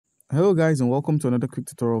Hello guys, and welcome to another quick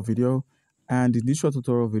tutorial video. And in this short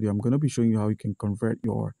tutorial video, I'm going to be showing you how you can convert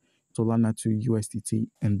your Solana to USDT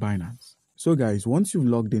in Binance. So guys, once you've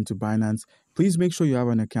logged into Binance, please make sure you have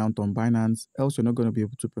an account on Binance, else you're not going to be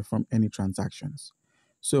able to perform any transactions.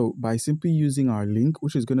 So by simply using our link,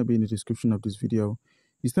 which is going to be in the description of this video,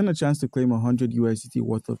 you stand a chance to claim 100 USDT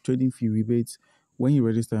worth of trading fee rebates when you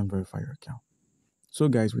register and verify your account. So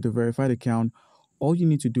guys, with a verified account, all you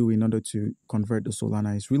need to do in order to convert the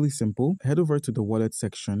Solana is really simple. Head over to the wallet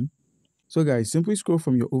section. So guys, simply scroll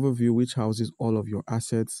from your overview, which houses all of your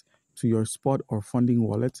assets, to your spot or funding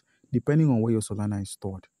wallet, depending on where your Solana is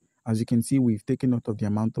stored. As you can see, we've taken note of the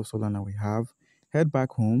amount of Solana we have. Head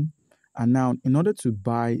back home. And now, in order to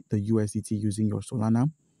buy the USDT using your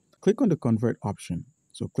Solana, click on the convert option.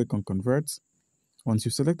 So click on convert. Once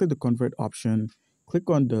you've selected the convert option, click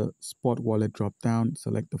on the spot wallet drop down,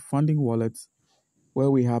 select the funding wallet. Where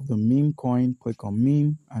we have the meme coin, click on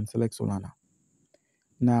meme and select Solana.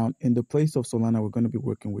 Now, in the place of Solana, we're going to be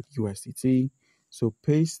working with USDT. So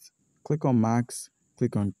paste, click on max,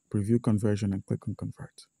 click on preview conversion and click on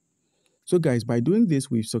convert. So guys, by doing this,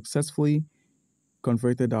 we've successfully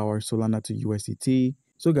converted our Solana to USDT.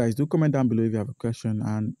 So guys, do comment down below if you have a question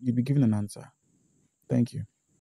and you'll be given an answer. Thank you.